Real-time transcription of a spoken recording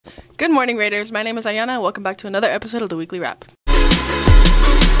Good morning, Raiders. My name is Ayana, and welcome back to another episode of the Weekly Wrap.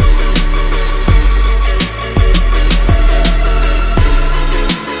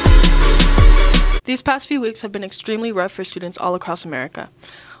 These past few weeks have been extremely rough for students all across America.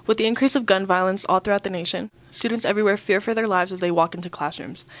 With the increase of gun violence all throughout the nation, students everywhere fear for their lives as they walk into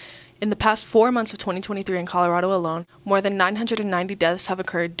classrooms. In the past 4 months of 2023 in Colorado alone, more than 990 deaths have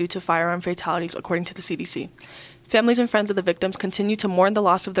occurred due to firearm fatalities, according to the CDC. Families and friends of the victims continue to mourn the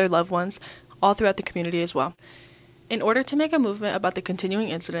loss of their loved ones all throughout the community as well. In order to make a movement about the continuing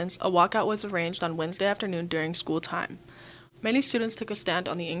incidents, a walkout was arranged on Wednesday afternoon during school time. Many students took a stand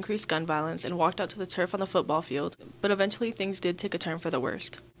on the increased gun violence and walked out to the turf on the football field, but eventually things did take a turn for the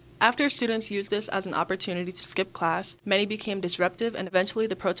worst. After students used this as an opportunity to skip class, many became disruptive and eventually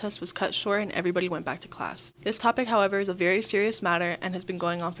the protest was cut short and everybody went back to class. This topic, however, is a very serious matter and has been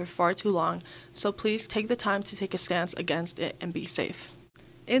going on for far too long, so please take the time to take a stance against it and be safe.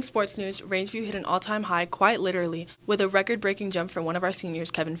 In sports news, Rangeview hit an all-time high, quite literally, with a record-breaking jump from one of our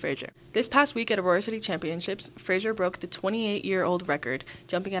seniors, Kevin Frazier. This past week at Aurora City Championships, Frazier broke the 28-year-old record,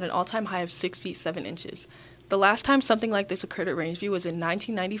 jumping at an all-time high of 6 feet 7 inches. The last time something like this occurred at Rangeview was in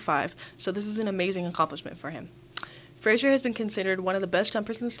 1995, so this is an amazing accomplishment for him. Frazier has been considered one of the best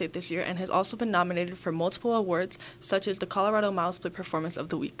jumpers in the state this year and has also been nominated for multiple awards, such as the Colorado Mile Split Performance of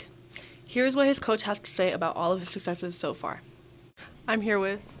the Week. Here's what his coach has to say about all of his successes so far. I'm here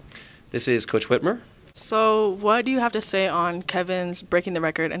with... This is Coach Whitmer. So what do you have to say on Kevin's breaking the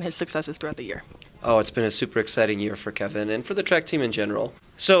record and his successes throughout the year? Oh, it's been a super exciting year for Kevin and for the track team in general.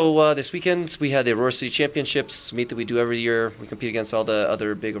 So this weekend we had the Aurora City Championships, meet that we do every year. We compete against all the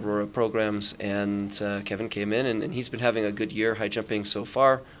other big Aurora programs, and Kevin came in and he's been having a good year high jumping so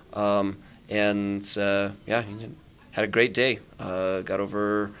far. Yeah, he had a great day. Got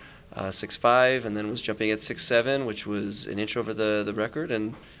over 6'5", and then was jumping at 6'7", which was an inch over the record,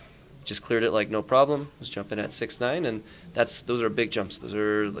 and just cleared it like no problem. Was jumping at 6'9", and those are big jumps. Those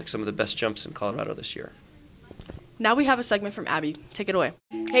are like some of the best jumps in Colorado this year. Now we have a segment from Abby. Take it away.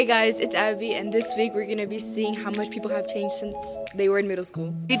 Hey guys, it's Abby, and this week we're going to be seeing how much people have changed since they were in middle school.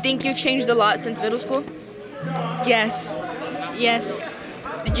 Do you think you've changed a lot since middle school? Yes. Yes.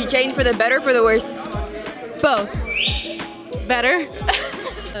 Did you change for the better or for the worse? Both. Better?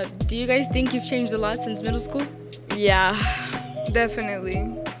 Do you guys think you've changed a lot since middle school? Yeah,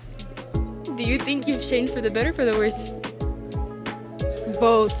 definitely. Do you think you've changed for the better or for the worse?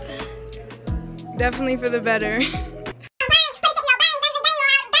 Both. Definitely for the better.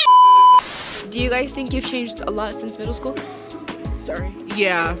 Do you guys think you've changed a lot since middle school? Sorry.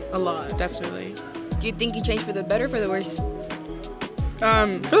 Yeah, a lot, definitely. Do you think you changed for the better or for the worse?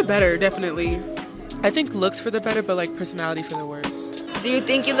 For the better, definitely. I think looks for the better, but like personality for the worst. Do you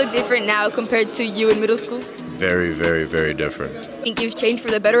think you look different now compared to you in middle school? Very, very, very different. Think you've changed for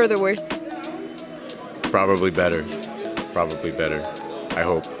the better or the worse? Probably better. Probably better. I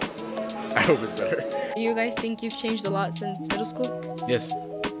hope. I hope it's better. Do you guys think you've changed a lot since middle school? Yes.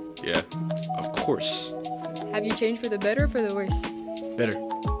 Yeah, of course. Have you changed for the better or for the worse? Better.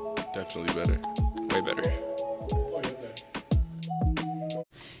 Definitely better. Way better.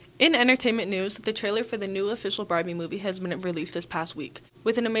 In entertainment news, the trailer for the new official Barbie movie has been released this past week.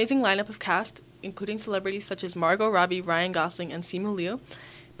 With an amazing lineup of cast, including celebrities such as Margot Robbie, Ryan Gosling, and Simu Liu,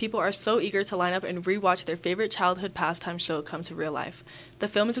 people are so eager to line up and rewatch their favorite childhood pastime show come to real life. The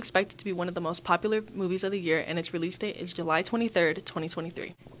film is expected to be one of the most popular movies of the year, and its release date is July 23rd,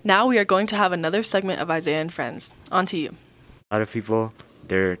 2023. Now we are going to have another segment of Isaiah and Friends. On to you. A lot of people,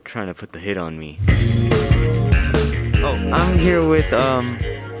 they're trying to put the hit on me. Oh, I'm here with,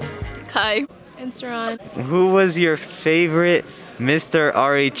 Kai. And Saran. Who was your favorite Mr.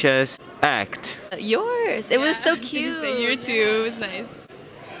 RHS act? Yours. It was so cute. You too. It was nice.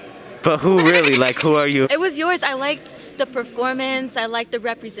 But who really? Like, who are you? It was yours. I liked the performance. I liked the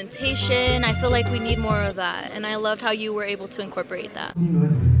representation. I feel like we need more of that. And I loved how you were able to incorporate that.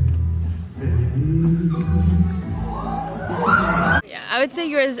 Yeah, I would say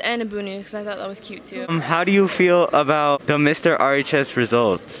yours and Abunu because I thought that was cute too. How do you feel about the Mr. RHS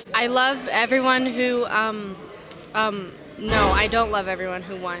results? I love everyone who, no, I don't love everyone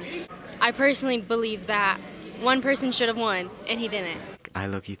who won. I personally believe that one person should have won and he didn't. I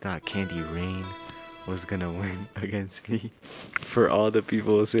low-key thought Candy Rain was gonna win against me. For all the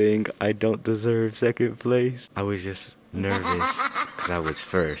people saying I don't deserve second place, I was just nervous because I was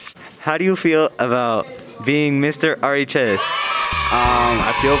first. How do you feel about being Mr. RHS?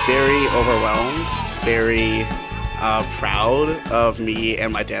 I feel very overwhelmed, very proud of me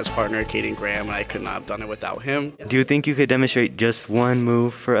and my dance partner, Kaden Graham, and I could not have done it without him. Do you think you could demonstrate just one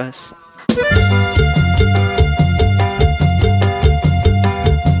move for us?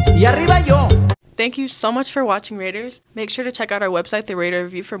 Y arriba. Thank you so much for watching, Raiders. Make sure to check out our website, The Raider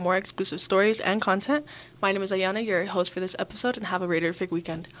Review, for more exclusive stories and content. My name is Ayana, your host for this episode, and have a Raider-fic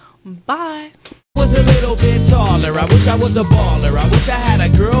weekend. Bye! Was a little bit taller. I wish I was a baller. I wish I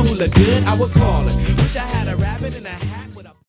had a girl who looked good. I would call her. Wish I had a rabbit in a hat.